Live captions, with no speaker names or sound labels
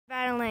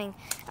thing.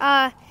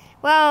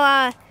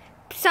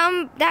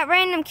 That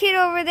random kid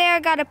over there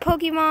got a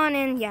Pokemon,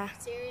 and yeah.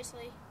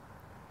 Seriously?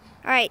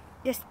 Alright,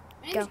 just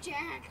My go. name's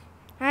Jack.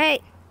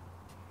 Alright.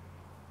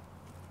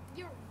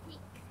 You're weak.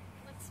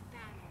 Let's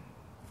battle.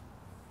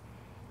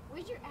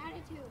 Where's your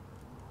attitude?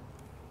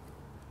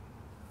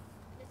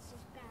 Let's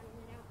just battle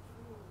it out.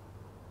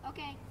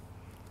 Okay.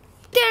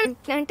 Dun,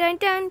 dun, dun,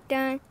 dun,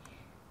 dun.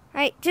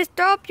 Alright, just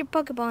throw up your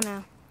Pokeball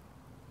now.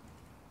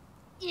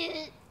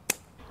 Yeah.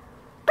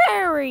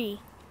 Barry!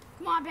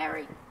 Come on,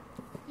 Barry.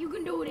 You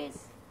can do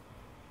this.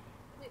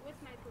 Wait,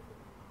 what's my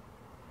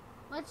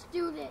Pokemon? Let's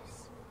do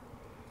this.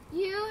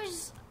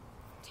 Use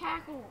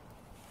tackle.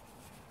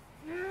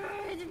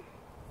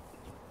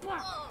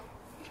 Oh.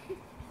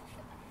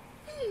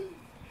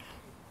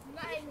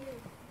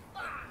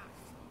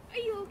 Are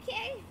you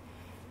okay?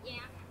 Yeah.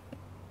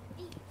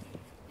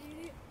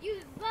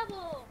 Use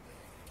bubble.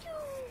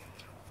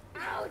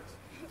 Ouch.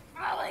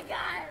 Oh my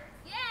god.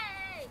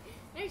 Yay.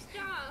 Nice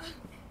job.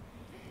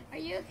 Are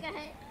you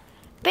okay?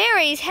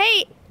 Barry's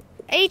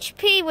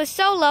HP was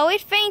so low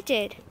it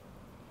fainted.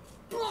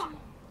 Yay.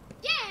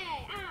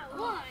 Ow.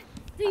 One.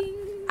 Ding.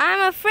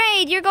 I'm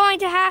afraid you're going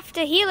to have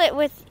to heal it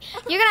with...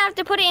 You're going to have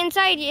to put it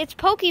inside its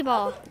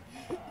Pokeball.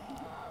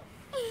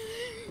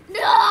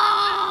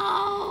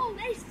 No.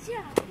 Nice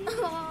job.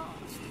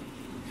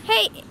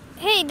 Hey,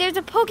 there's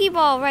a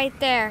Pokeball right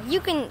there. You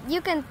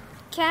can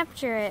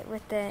capture it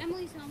with it.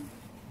 Emily's home.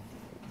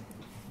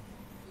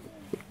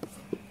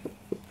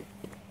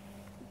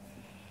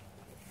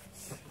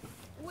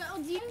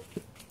 Well, do you...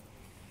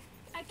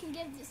 I can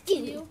give this to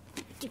you.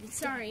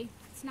 Sorry,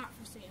 it's not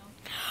for sale.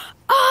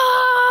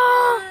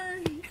 Oh!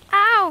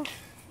 Ow!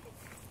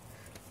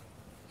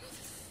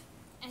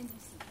 And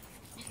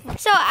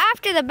So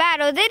after the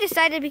battle, they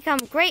decided to become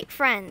great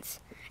friends.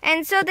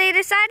 And so they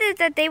decided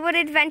that they would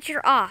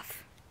adventure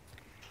off.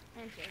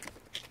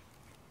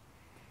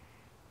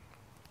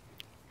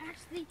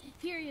 actually,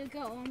 here you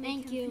go. I'll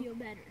make him feel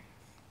better.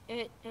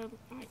 It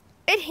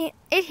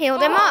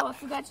healed him up. I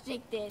forgot to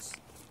take this.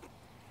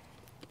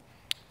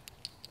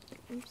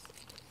 Oops.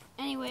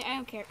 Anyway, I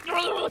don't care.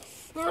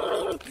 That's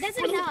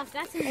enough.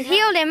 That's enough. It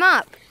healed him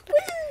up.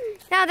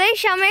 Now they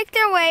shall make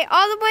their way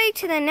all the way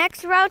to the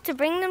next route to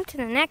bring them to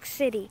the next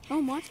city.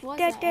 How much was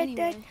that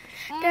anyway?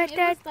 It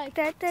was like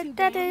 $2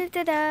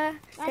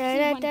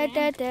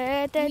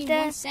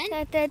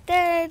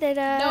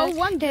 No,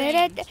 $1.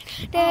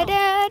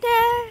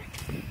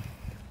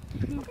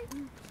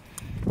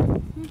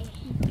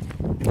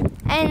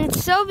 And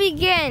so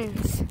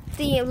begins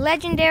the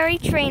legendary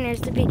trainers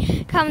to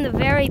become the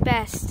very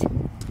best.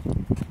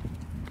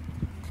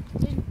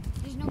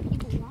 There's no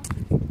people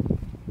walking.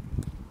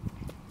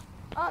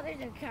 Oh,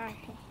 there's a car.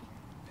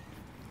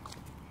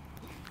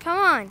 Come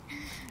on.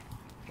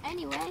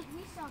 Anyway,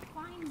 we shall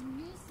find the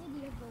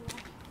city of the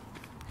light.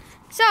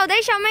 So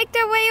they shall make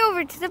their way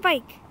over to the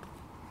bike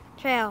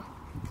trail.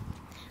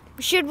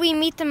 Should we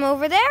meet them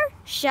over there?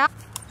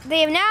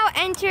 They have now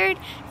entered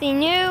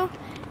the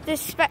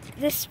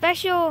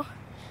special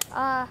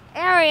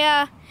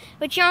area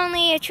which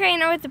only a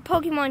trainer with a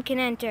Pokemon can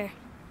enter.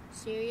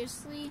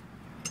 Seriously?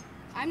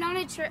 I'm not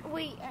a trainer.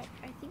 Wait,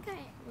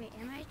 wait,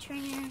 am I a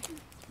trainer?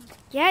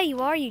 Yeah, you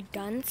are, you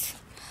dunce.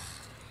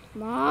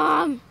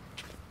 Mom!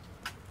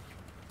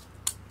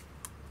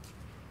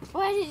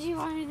 Why did you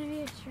want me to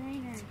be a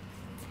trainer?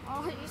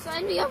 Oh, you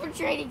signed me up for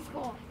training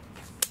school.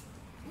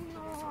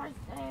 No,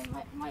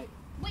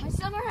 my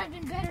summer had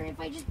been better if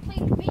I just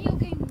played video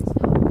games and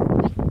stuff.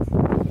 Wait,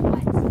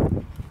 what?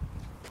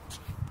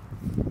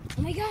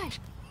 Oh my god!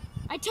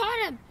 I taught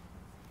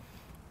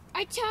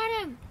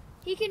him!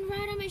 He can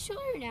ride on my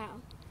shoulder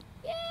now.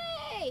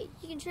 Yay!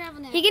 He can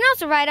travel now. He can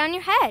also ride on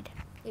your head.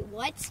 Wait,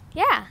 what?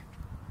 Yeah.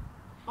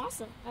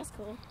 Awesome. That's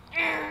cool.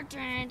 Oh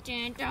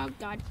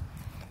god.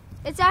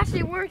 It's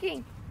actually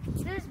working.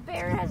 This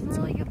bear has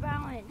really good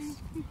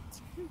balance.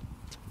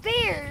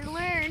 Bear,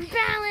 learn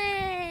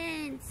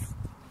balance!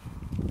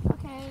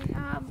 Okay,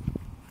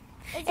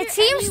 It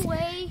seems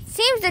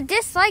to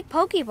dislike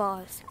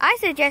Pokeballs. I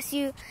suggest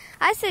you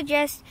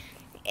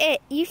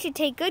should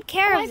take good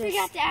care of this.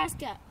 I forgot to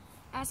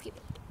ask you.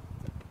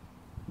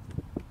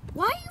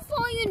 Why are you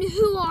falling in?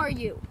 Who are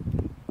you?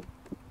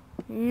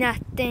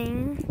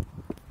 Nothing.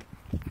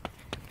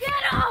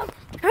 Get off!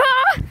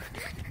 Ah!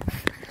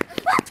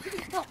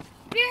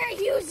 Bear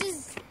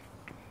uses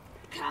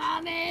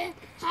Kame.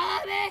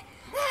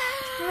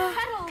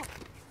 Cuddle.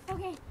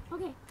 Okay.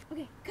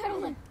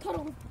 Cuddle him.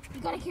 You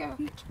gotta care of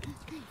him.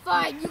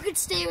 Fine, you can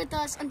stay with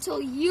us until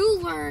you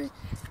learn.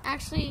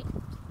 Actually,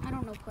 I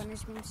don't know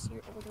punishments.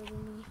 You're older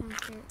than me. I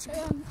don't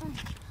care.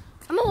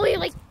 I'm only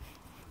like.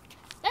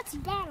 Let's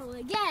battle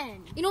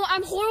again. You know what?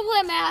 I'm horrible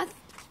at math.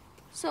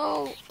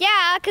 So.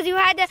 Yeah, because you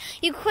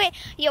quit.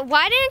 Yeah,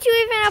 why didn't you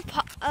even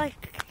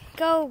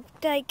go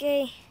like a,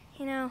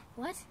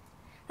 What?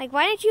 Like,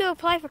 why didn't you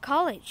apply for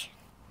college?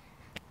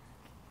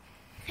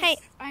 Hey,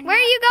 I'm where are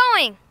you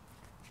going?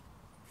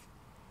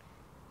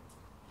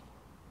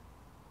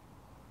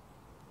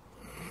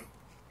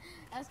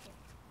 That's good.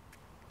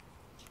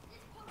 This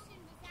potion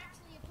was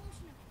actually a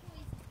potion of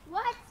poison.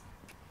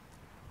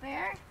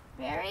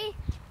 Barry?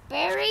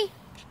 Barry?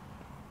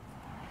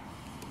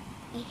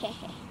 Yeah.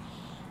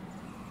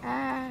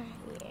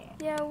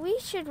 Yeah, we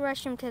should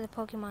rush him to the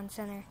Pokemon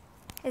Center.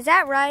 Is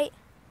that right?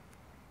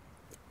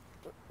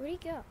 Where'd he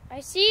go? I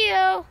see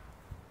you.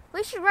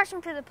 We should rush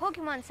him to the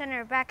Pokemon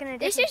Center back in the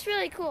day. This is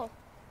really cool.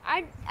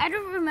 I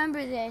don't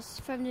remember this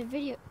from the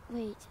video.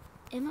 Wait,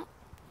 am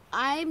I?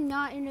 I'm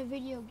not in a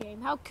video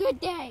game. How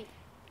could they?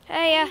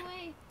 Hey,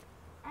 Anyway,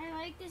 I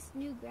like this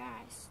new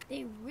grass.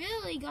 They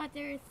really got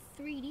their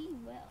 3D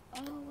well.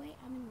 Oh wait,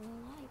 I'm in real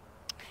life.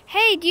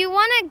 Hey, do you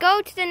want to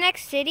go to the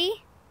next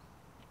city?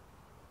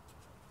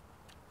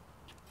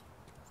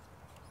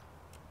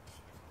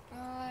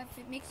 If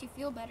it makes you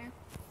feel better.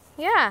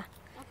 Yeah.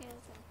 Okay,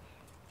 let's go.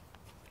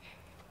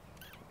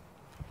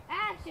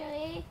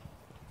 Actually,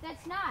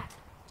 that's not.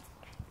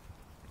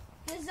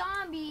 The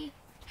zombie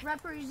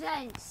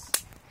represents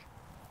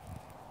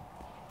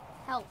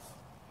health.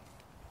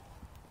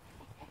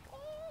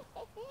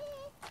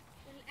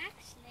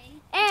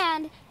 Actually.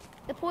 And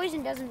the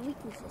poison doesn't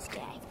weaken this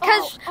guy.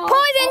 Because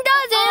poison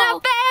doesn't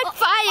affect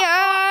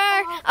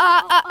fire.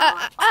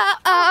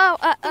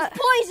 This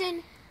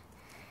poison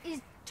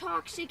is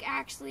toxic,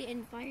 actually,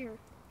 and fire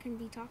can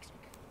be toxic.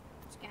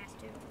 It's gas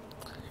too.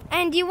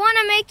 And you want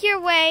to make your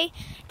way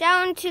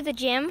down to the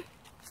gym?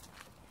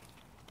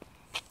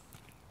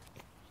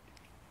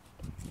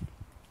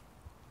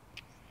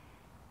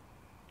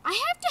 I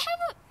have to have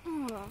a...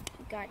 Oh,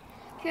 God.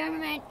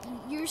 Cameraman,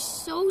 you're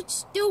so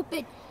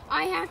stupid.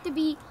 I have to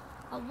be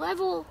a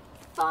level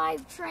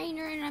 5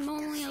 trainer, and I'm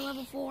only a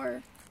level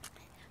 4.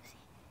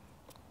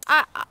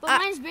 But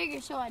mine's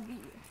bigger, so I'd beat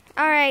you.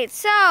 Alright,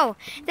 so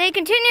they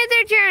continue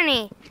their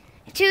journey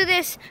to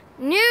this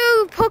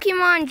new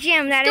Pokemon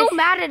gym that Don't is...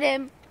 mad at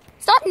him.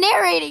 Stop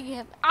narrating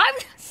him. I'm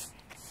the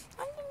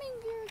main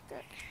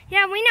character.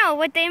 Yeah, we know,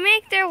 but they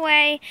make their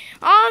way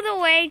all the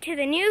way to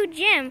the new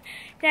gym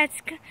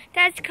that's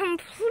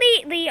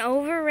completely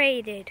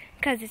overrated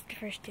because it's the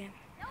first gym.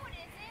 No, it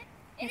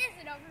isn't. It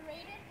isn't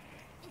overrated.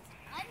 It's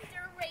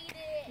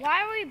underrated.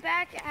 Why are we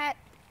back at...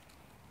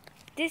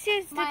 This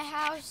is My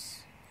house.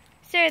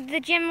 Sir, the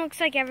gym looks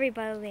like every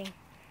building.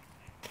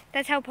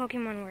 That's how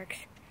Pokemon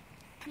works.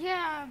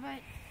 Yeah, but...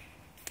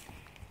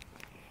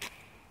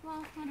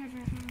 Well,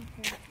 whatever.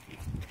 Okay.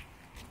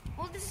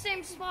 Well, it's the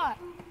same spot.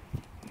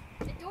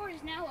 The door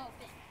is now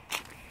open.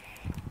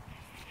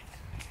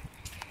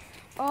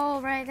 Oh,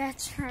 right,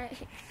 that's right.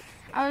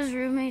 I was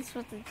roommates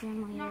with the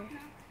gym leader.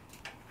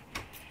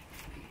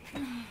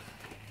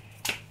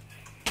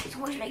 He's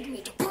always making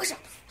me do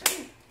push-ups.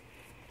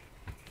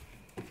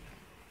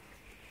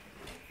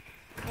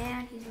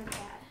 And he's my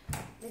dad.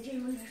 The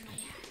gym leader's my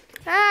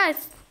dad.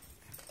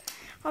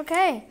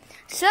 Okay.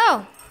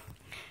 So,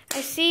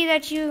 I see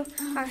that you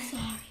are...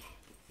 Sorry.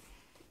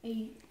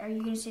 Are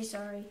you going to say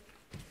sorry?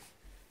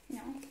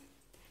 No.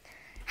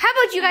 How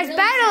about you guys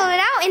battle it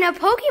out in a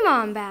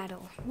Pokemon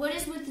battle? What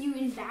is with you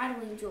in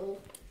battling,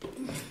 Joel?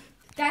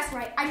 That's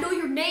right. I know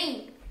your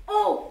name.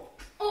 Oh.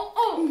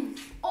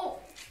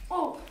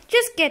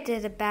 Just get to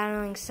the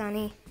battling,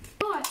 Sonny.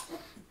 God.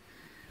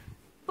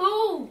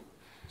 Boom.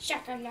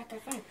 Shaka-laka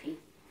fun.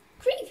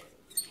 Creep.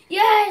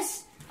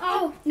 Yes.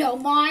 Oh, no,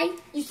 mine.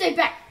 You stay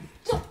back.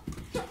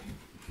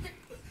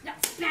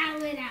 Let's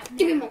battle it out now.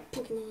 Give me my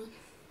Pokemon.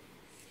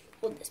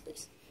 Hold this,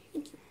 please.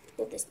 Thank you.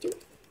 Hold this, too.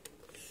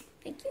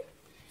 Thank you.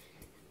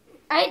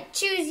 I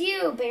choose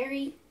you,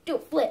 Barry. Do a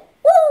flip.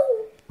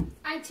 Woo!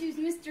 I choose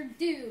Mr.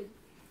 Dude.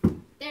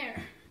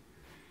 There.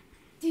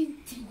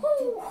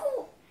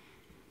 Woo!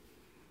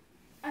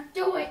 I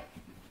do it.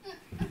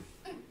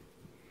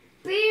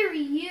 Barry,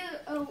 you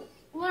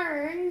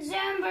learn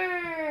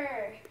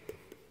Zember.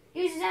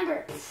 Use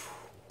Zember.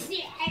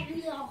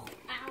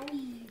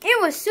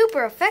 It was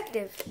super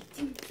effective.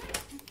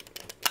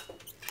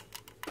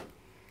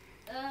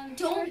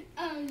 Don't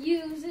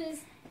Uses,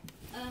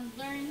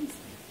 learns,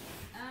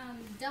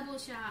 double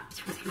shot.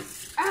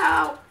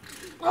 Ow!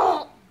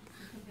 Oh!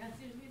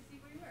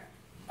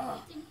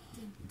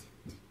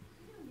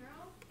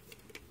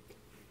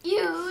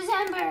 Use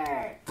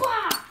Ember!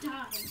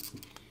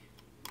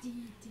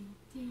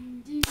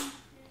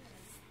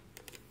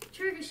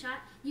 Trigger shot.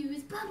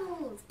 Use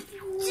bubbles.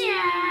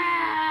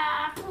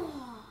 Yeah!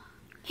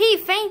 He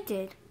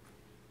fainted.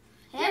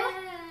 Him?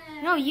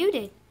 No, you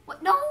did.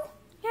 What? No?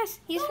 Yes,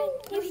 he's No,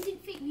 fainted. he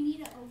didn't fake. We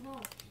need to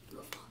evolve.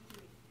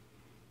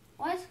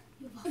 What?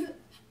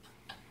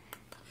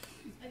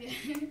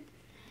 Okay.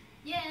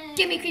 Yeah.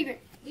 Give me Creeper.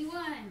 We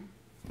won.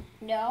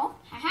 No.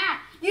 Haha.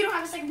 You don't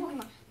have a second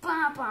Pokemon.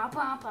 Ba ba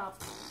ba ba.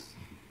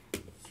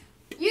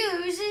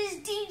 Uses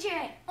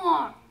DJ.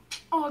 Oh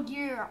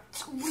yeah.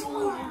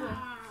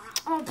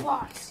 Oh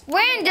box.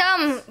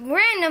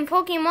 Random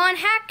Pokemon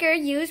hacker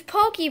used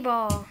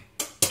Pokeball.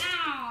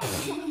 Ow!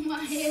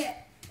 My head.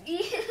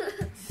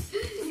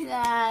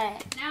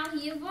 That. Now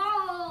he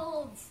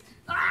evolves.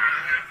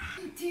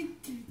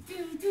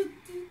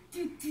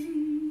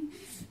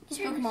 His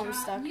Pokemon was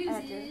stuck.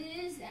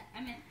 Uses,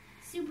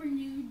 super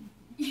nude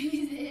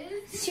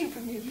uses Super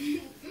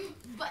noob.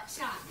 butt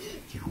shot.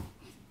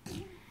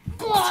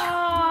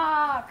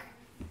 Block.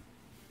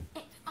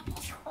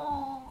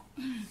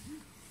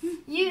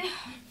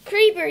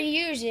 Ember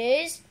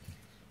uses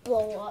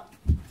blow up.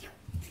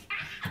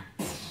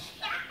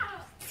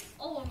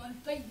 All on my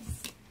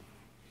face.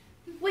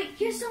 Wait,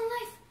 here's some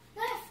life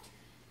left.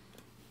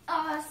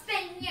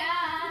 Spin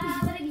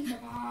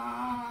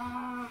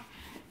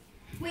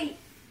Wait,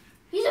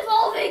 he's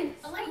evolving.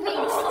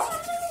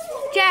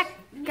 Jack,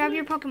 grab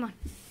your Pokemon.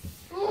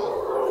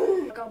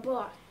 Like a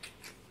boss.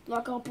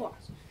 Like a boss.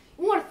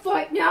 You wanna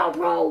fight now,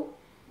 bro?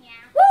 Yeah.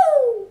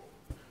 Woo!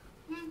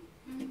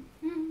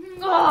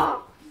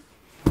 Oh!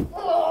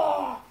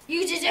 Oh!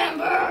 Use his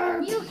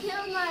Ember! You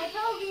killed my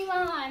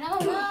Pokemon. Oh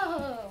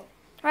no.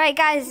 Alright,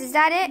 guys, is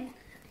that it?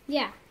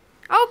 Yeah.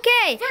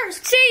 Okay.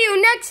 First. See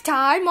you next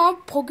time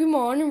on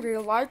Pokemon in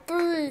Real Life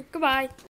 3. Goodbye.